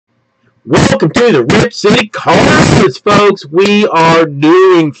Welcome to the Rip City Cards, folks. We are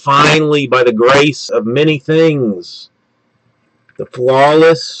doing, finally, by the grace of many things, the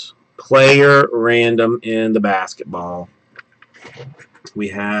flawless player random in the basketball. We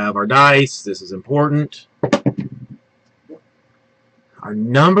have our dice. This is important. Our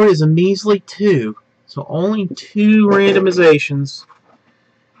number is a measly 2, so only 2 randomizations.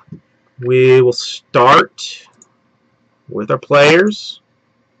 We will start with our players.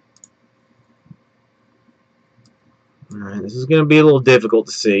 Alright, this is going to be a little difficult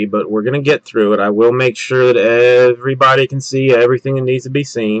to see, but we're going to get through it. I will make sure that everybody can see everything that needs to be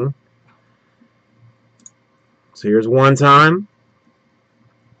seen. So here's one time.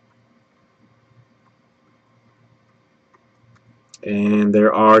 And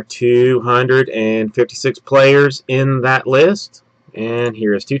there are 256 players in that list. And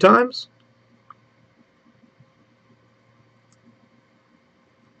here is 2 times.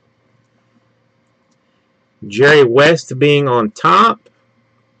 Jerry West being on top.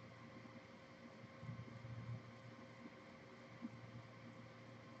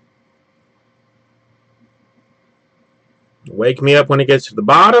 Wake me up when it gets to the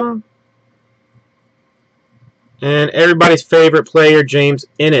bottom. And everybody's favorite player, James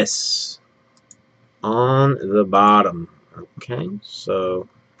Ennis, on the bottom. Okay, so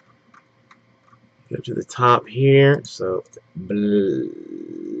go to the top here. So,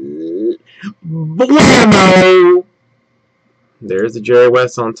 blammo! There's the Jerry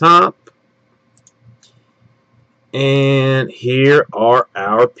West on top. And here are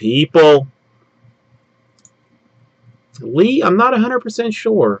our people. Lee, I'm not 100%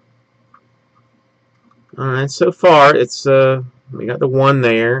 sure. Alright, so far it's we got the 1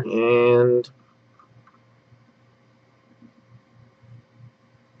 there, and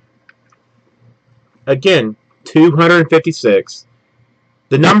again, 256.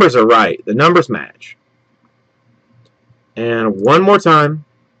 The numbers are right. The numbers match. And one more time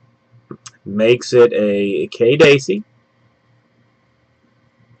makes it a K. Dacey.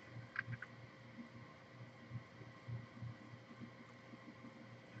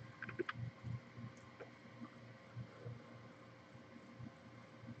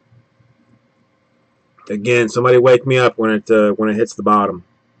 Again, somebody wake me up when it hits the bottom.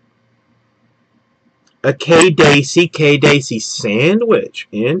 A K. Dacey sandwich.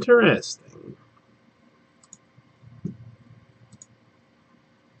 Interesting.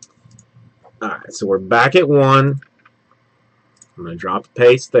 Alright, so we're back at 1. I'm going to drop the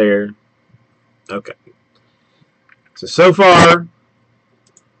paste there. Okay. So far,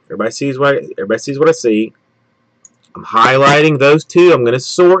 everybody sees what I see. I'm highlighting those 2. I'm going to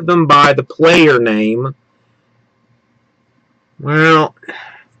sort them by the player name. Well,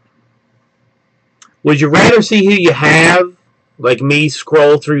 would you rather see who you have? Like me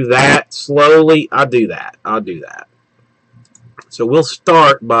scroll through that slowly? I'll do that. So we'll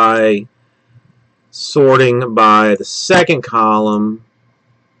start by sorting by the second column.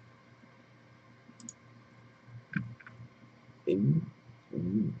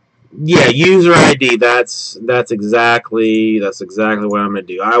 Yeah, user ID. That's exactly what I'm going to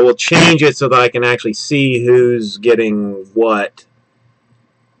do. I will change it so that I can actually see who's getting what.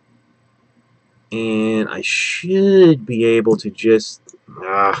 And I should be able to just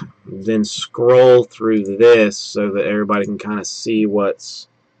then scroll through this so that everybody can kind of see what's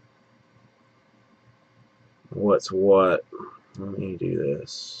what. Let me do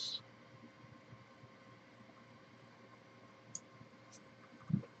this.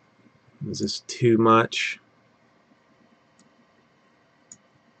 Is this too much?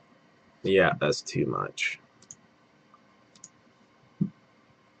 Yeah, that's too much.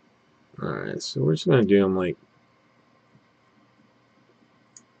 Alright, so we're just going to do them like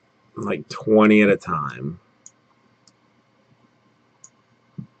 20 at a time.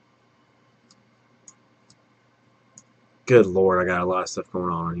 Good Lord, I got a lot of stuff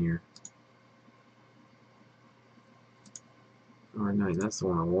going on here. R9, that's the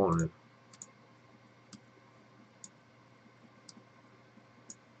one I wanted.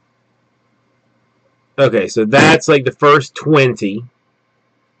 Okay, so that's like the first 20.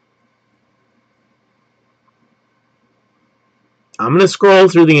 I'm going to scroll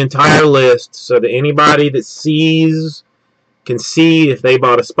through the entire list so that anybody that sees can see if they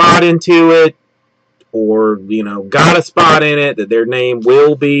bought a spot into it or, got a spot in it, that their name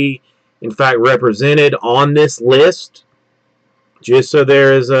will be, in fact, represented on this list, just so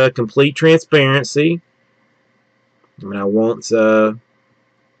there is a complete transparency. I mean, I won't,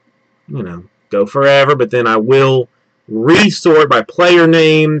 go forever, but then I will resort by player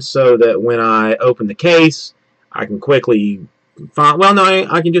name so that when I open the case, I can quickly fine. Well, no,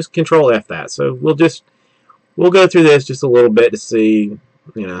 I can just Control F that. So we'll go through this just a little bit to see,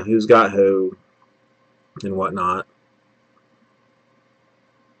 you know, who's got who and whatnot.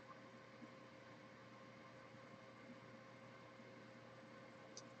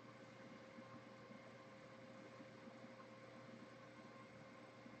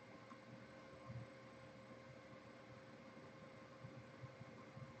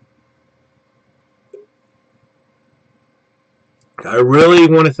 I really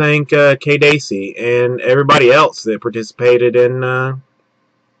want to thank Kay Dacey and everybody else that participated in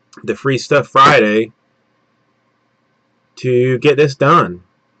the Free Stuff Friday to get this done.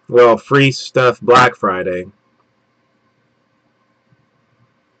 Well, Free Stuff Black Friday.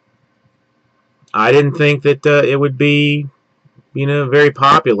 I didn't think that it would be, you know, very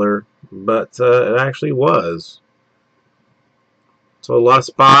popular, but it actually was. So a lot of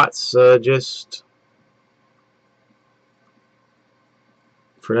spots just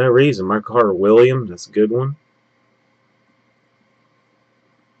for no reason. Michael Carter Williams, that's a good one.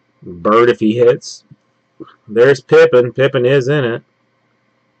 Bird if he hits. There's Pippen. Pippen is in it.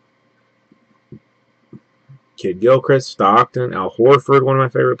 Kid Gilchrist, Stockton, Al Horford, one of my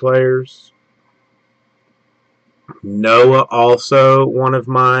favorite players. Noah, also one of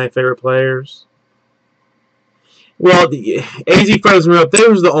my favorite players. Well, the AZ Frozen Rope,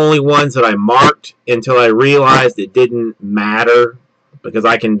 those were the only ones that I marked until I realized it didn't matter because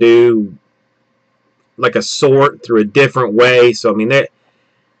I can do like a sort through a different way. So, I mean,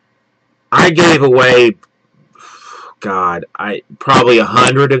 I gave away, God, probably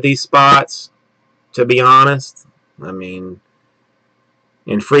 100 of these spots, to be honest. I mean,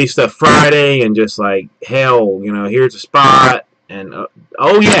 in Free Stuff Friday and just like, hell, you know, here's a spot. And,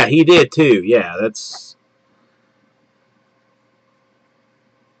 oh, yeah, he did too. Yeah, that's...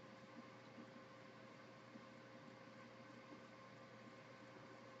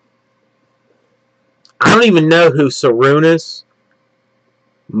 I don't even know who Sarunas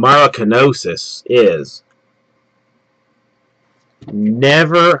Maracanosis is.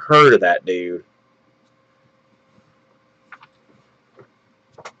 Never heard of that dude.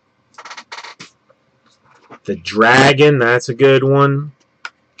 The Dragon, that's a good one.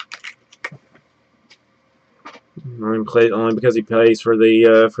 Only because he plays for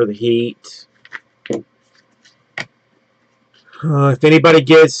the Heat. If anybody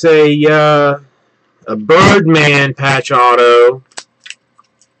gets a Birdman patch auto,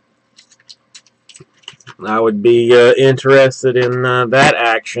 I would be interested in that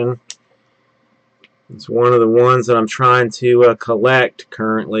action. It's one of the ones that I'm trying to collect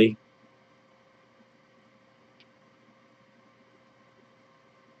currently.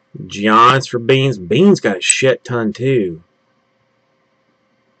 Giannis for Beans. Beans got a shit ton too.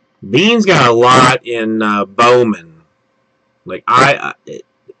 Beans got a lot in Bowman. Like I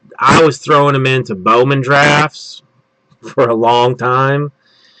was throwing him into Bowman drafts for a long time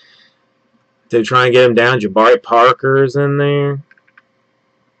to try and get him down. Jabari Parker's in there.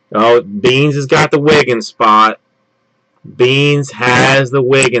 Oh, Beans has got the Wiggins spot. Beans has the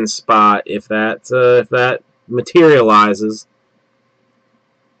Wiggins spot if that materializes.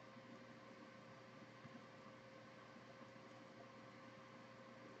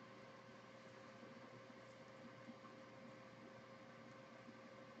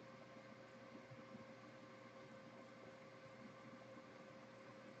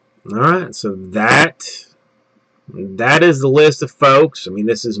 Alright, so that is the list of folks. I mean,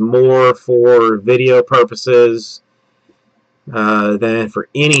 this is more for video purposes than for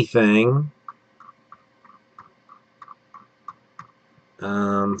anything.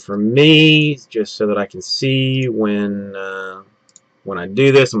 For me, just so that I can see when I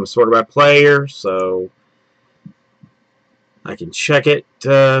do this, I'm going to sort it by player, so I can check it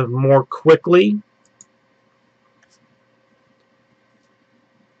more quickly.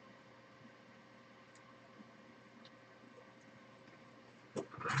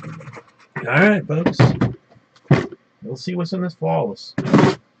 Alright, folks. We'll see what's in this flawless.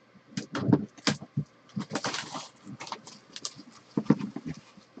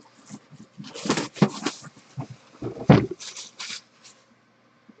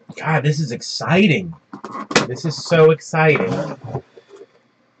 God, this is exciting. This is so exciting.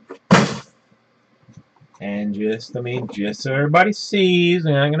 And just so everybody sees,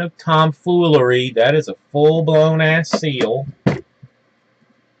 and I'm gonna tomfoolery, that is a full-blown ass seal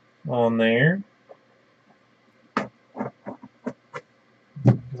on there.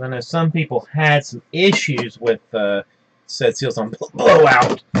 Because I know some people had some issues with said seals on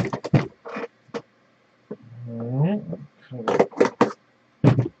blowout.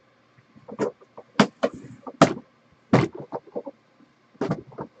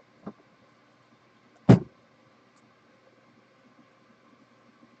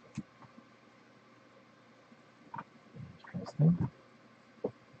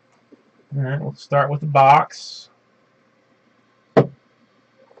 Alright, we'll start with the box. Alright,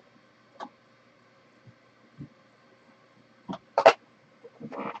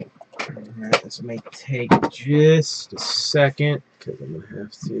 this may take just a second because I'm going to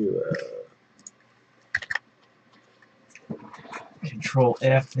have to Control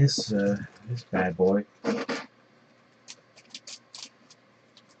F this bad boy.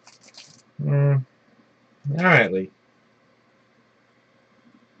 Alright, Lee.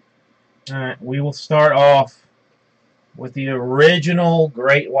 Alright, we will start off with the original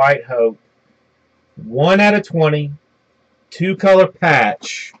Great White Hope. 1 out of 20, 2-color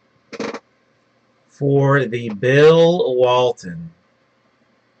patch for the Bill Walton.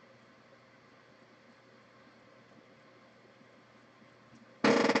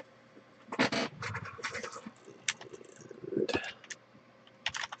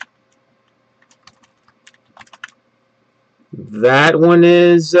 That one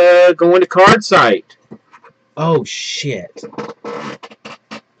is going to Card Site. Oh, shit.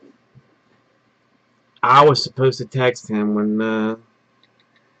 I was supposed to text him when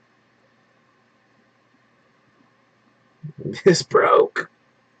this broke.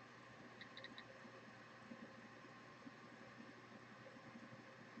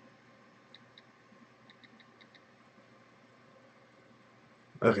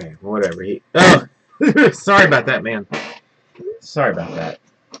 Okay, whatever. Oh, sorry about that, man. Sorry about that.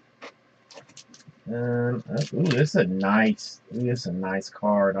 Ooh, this is a nice. This is a nice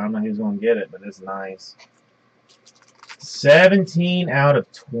card. I don't know who's gonna get it, but it's nice. 17 out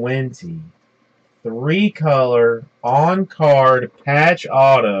of 20. 3-color on-card patch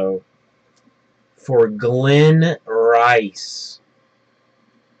auto for Glenn Rice.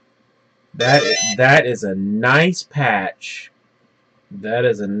 That is a nice patch. That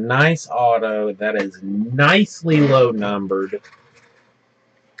is a nice auto. That is nicely low numbered.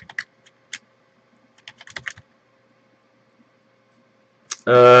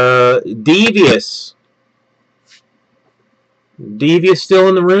 Devious. Devious still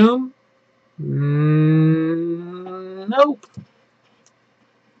in the room? Nope.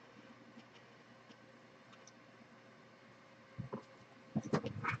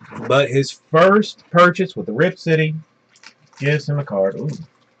 But his first purchase with the Rip City gives him a card. Ooh.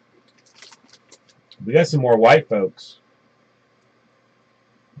 We got some more white folks.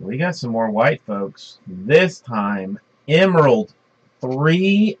 We got some more white folks. This time, Emerald.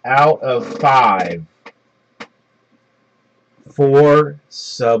 3 out of 5 for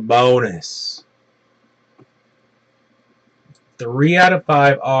Sabonis. 3 out of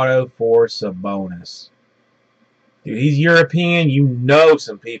 5 auto for Sabonis. Dude, he's European. You know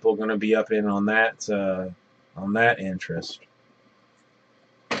some people are going to be up in on that interest.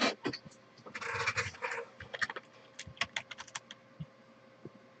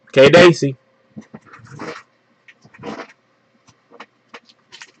 Okay, Daisy.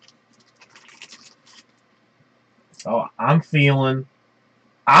 Oh, I'm feeling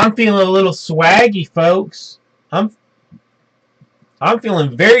a little swaggy, folks. I'm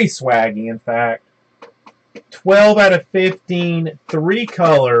feeling very swaggy, in fact. 12 out of 15,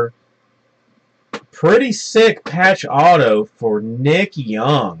 3-color, pretty sick patch auto for Nick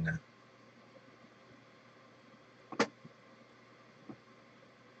Young.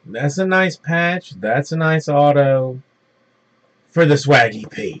 That's a nice patch. That's a nice auto for the Swaggy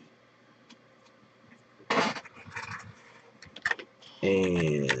P.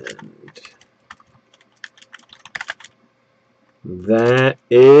 And that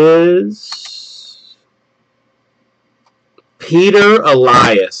is Peter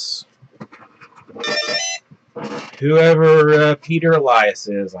Elias. Whoever Peter Elias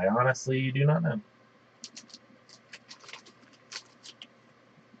is, I honestly do not know.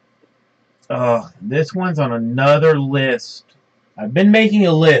 This one's on another list. I've been making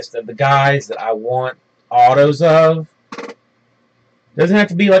a list of the guys that I want autos of. Doesn't have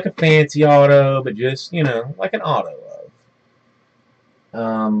to be like a fancy auto, but just, you know, like an auto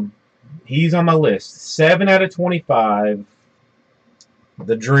of. He's on my list. 7 out of 25.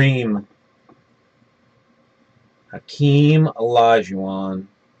 The Dream. Hakeem Olajuwon.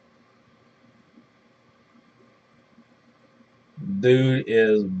 Dude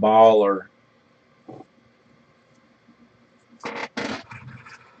is baller.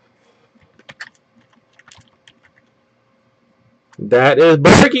 That is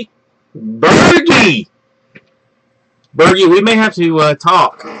Bergie. Bergie! Bergie, we may have to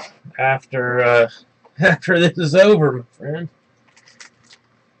talk after this is over, my friend.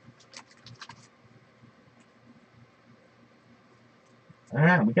 All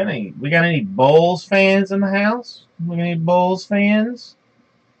right, we got any Bulls fans in the house? We got any Bulls fans?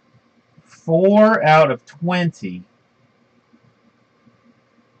 4 out of 20.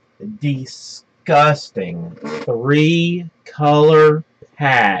 Disgusting 3-color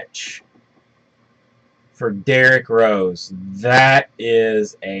patch for Derrick Rose. That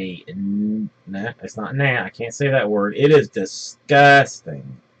is a... Nah, it's not nah. I can't say that word. It is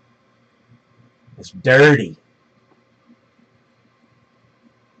disgusting. It's dirty.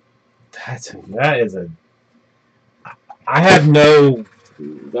 That is a... I have no...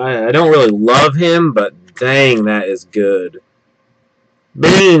 I don't really love him, but dang, that is good.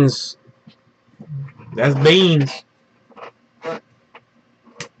 Beans. That's beans.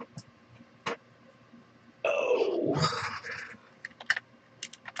 Oh.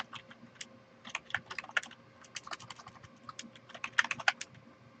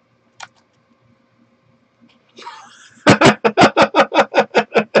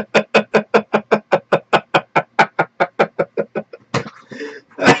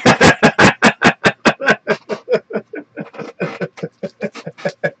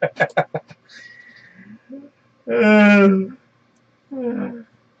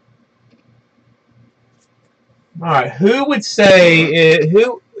 Alright, who would say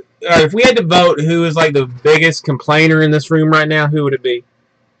who if we had to vote who is like the biggest complainer in this room right now, who would it be?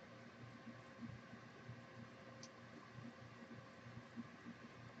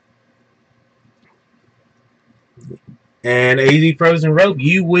 And AZ Frozen Rope,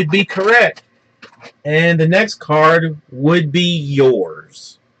 you would be correct. And the next card would be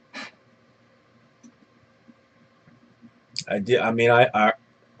yours.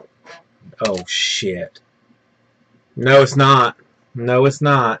 Oh shit. No, it's not. No, it's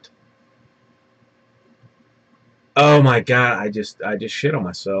not. Oh my god, I just shit on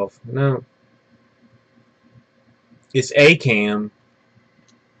myself. No. It's ACAM.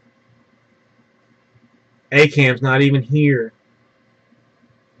 ACAM's not even here.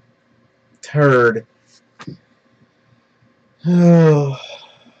 Turd. Oh.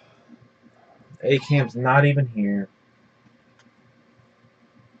 ACAM's not even here.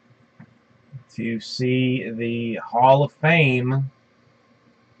 To see the Hall of Fame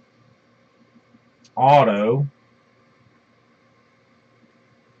auto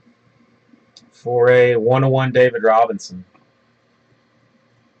for a 101 David Robinson.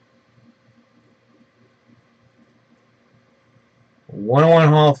 #101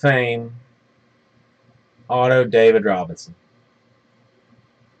 Hall of Fame auto David Robinson.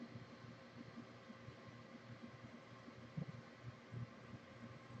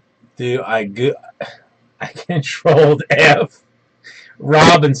 Dude, I controlled F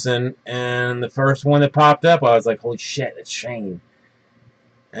Robinson, and the first one that popped up, I was like, holy shit, it's Shane.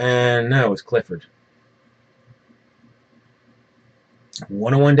 And no, it was Clifford.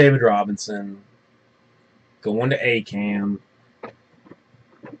 101 David Robinson. Going to ACAM.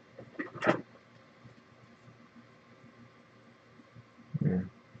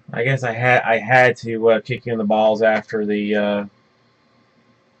 I guess I had to kick you in the balls after the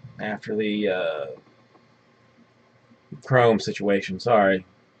Chrome situation. Sorry.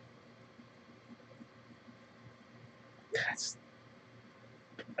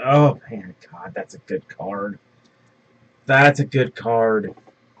 Oh man, God, that's a good card. That's a good card.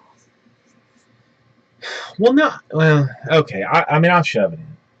 Well, no. Well, okay. I mean, I'll shove it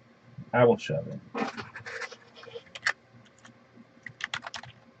in. I will shove it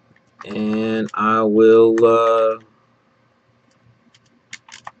in. And I will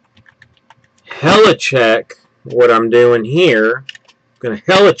hella check what I'm doing here. I'm gonna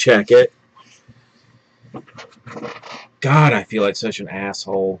hella check it. God, I feel like such an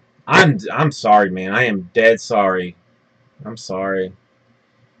asshole. I'm sorry, man. I am dead sorry. I'm sorry.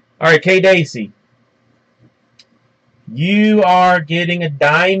 Alright, K. Dacey. You are getting a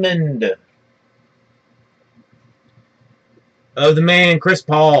diamond of the man, Chris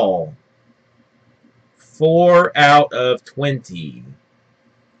Paul. 4 out of 20.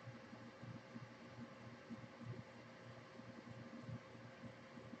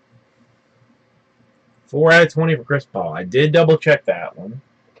 Four out of 20 for Chris Paul. I did double check that one.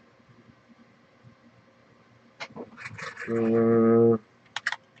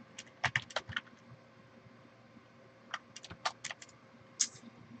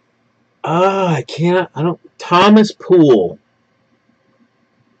 I don't. Thomas Poole.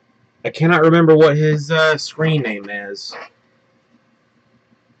 I cannot remember what his screen name is.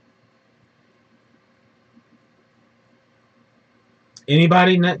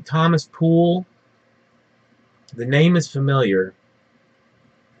 Anybody know Thomas Poole? The name is familiar.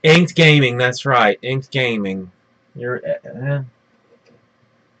 Inked Gaming, that's right. Inked Gaming. You're.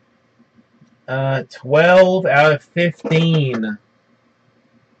 12 out of 15.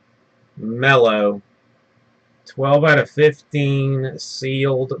 Mellow. 12 out of 15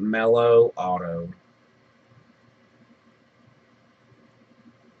 sealed Mellow auto.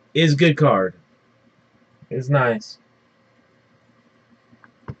 Is good card. Is nice.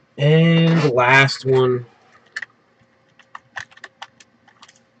 And the last one.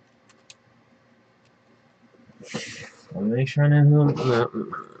 Let me make sure I know who I'm... No.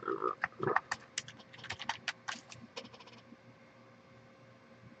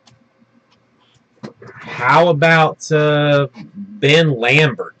 How about Ben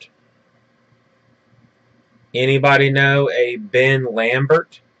Lambert? Anybody know a Ben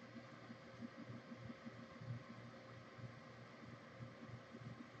Lambert?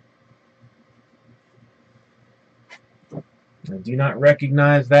 I do not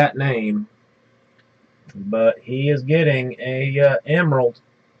recognize that name, but he is getting a Emerald.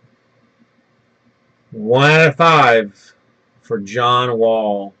 1 out of 5 for John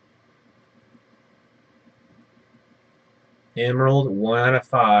Wall. Emerald, 1 out of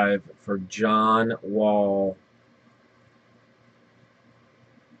 5 for John Wall.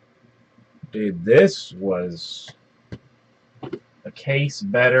 Dude, this was a case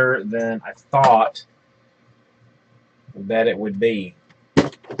better than I thought that it would be.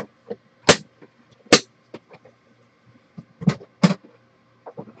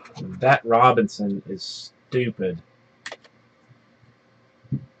 That Robinson is stupid.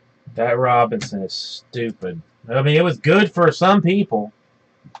 That Robinson is stupid. I mean, it was good for some people.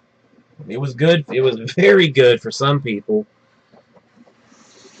 It was good. It was very good for some people.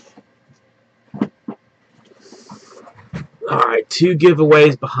 Alright, 2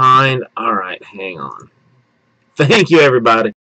 giveaways behind. Alright, hang on. Thank you, everybody.